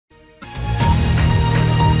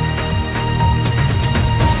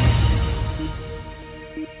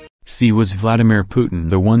cWas Vladimir Putin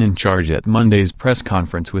the one in charge at Monday's press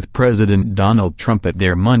conference with President Donald Trump at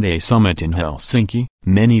their Monday summit in Helsinki?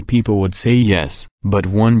 Many people would say yes, but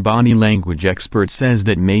one body language expert says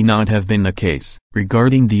that may not have been the case.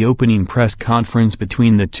 Regarding the opening press conference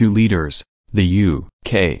between the two leaders, the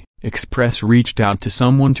UK Express reached out to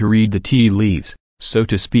someone to read the tea leaves, so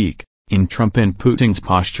to speak, in Trump and Putin's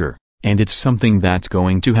posture, and it's something that's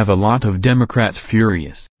going to have a lot of Democrats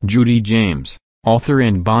furious. Judi James, author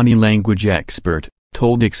and body language expert,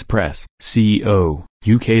 told Express Co.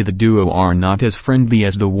 UK the duo are not as friendly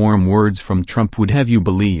as the warm words from Trump would have you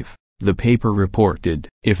believe, the paper reported.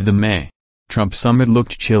 If the May-Trump summit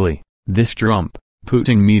looked chilly, this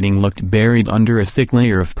Trump-Putin meeting looked buried under a thick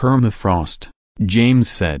layer of permafrost. James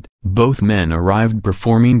said, both men arrived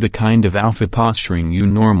performing the kind of alpha posturing you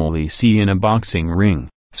normally see in a boxing ring,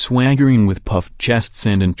 swaggering with puffed chests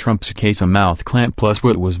and in Trump's case a mouth clamp plus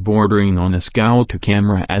what was bordering on a scowl to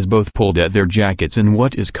camera as both pulled at their jackets in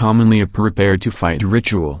what is commonly a prepare-to-fight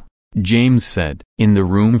ritual. James said, in the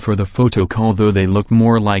room for the photo call though they looked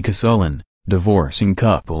more like a sullen, divorcing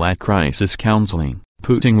couple at crisis counseling,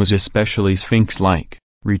 Putin was especially sphinx-like,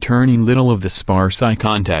 returning little of the sparse eye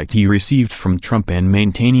contact he received from Trump and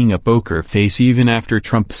maintaining a poker face even after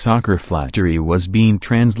Trump's soccer flattery was being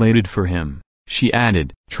translated for him. She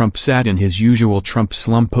added, Trump sat in his usual Trump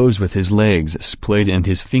slump pose with his legs splayed and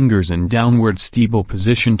his fingers in downward steeple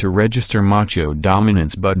position to register macho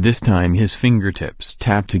dominance, but this time his fingertips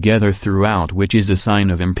tapped together throughout, which is a sign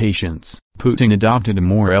of impatience. Putin adopted a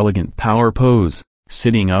more elegant power pose,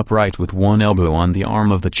 sitting upright with one elbow on the arm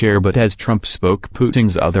of the chair, but as Trump spoke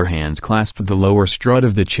Putin's other hands clasped the lower strut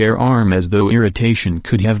of the chair arm as though irritation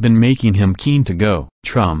could have been making him keen to go.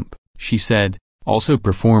 Trump, she said, also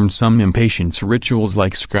performed some impatience rituals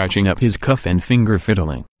like scratching up his cuff and finger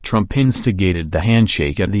fiddling. Trump instigated the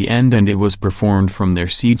handshake at the end and it was performed from their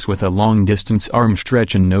seats with a long-distance arm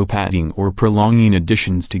stretch and no patting or prolonging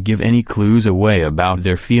additions to give any clues away about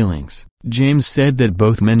their feelings. James said that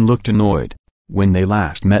both men looked annoyed. When they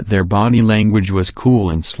last met their body language was cool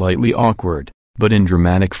and slightly awkward, but in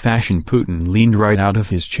dramatic fashion Putin leaned right out of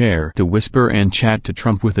his chair to whisper and chat to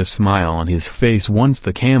Trump with a smile on his face once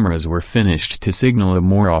the cameras were finished to signal a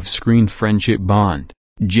more off-screen friendship bond.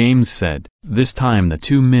 James said, this time the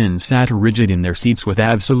two men sat rigid in their seats with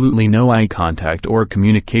absolutely no eye contact or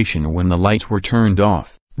communication when the lights were turned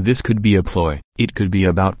off. This could be a ploy, it could be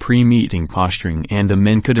about pre-meeting posturing, and the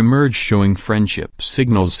men could emerge showing friendship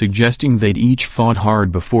signals suggesting they'd each fought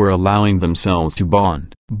hard before allowing themselves to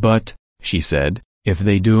bond. But, she said, if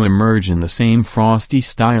they do emerge in the same frosty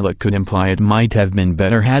style it could imply it might have been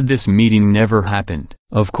better had this meeting never happened.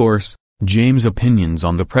 Of course, James' opinions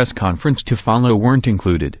on the press conference to follow weren't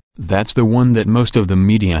included. That's the one that most of the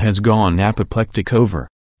media has gone apoplectic over.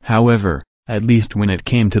 However, at least when it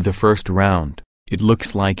came to the first round, it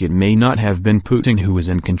looks like it may not have been Putin who was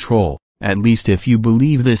in control, at least if you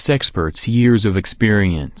believe this expert's years of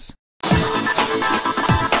experience.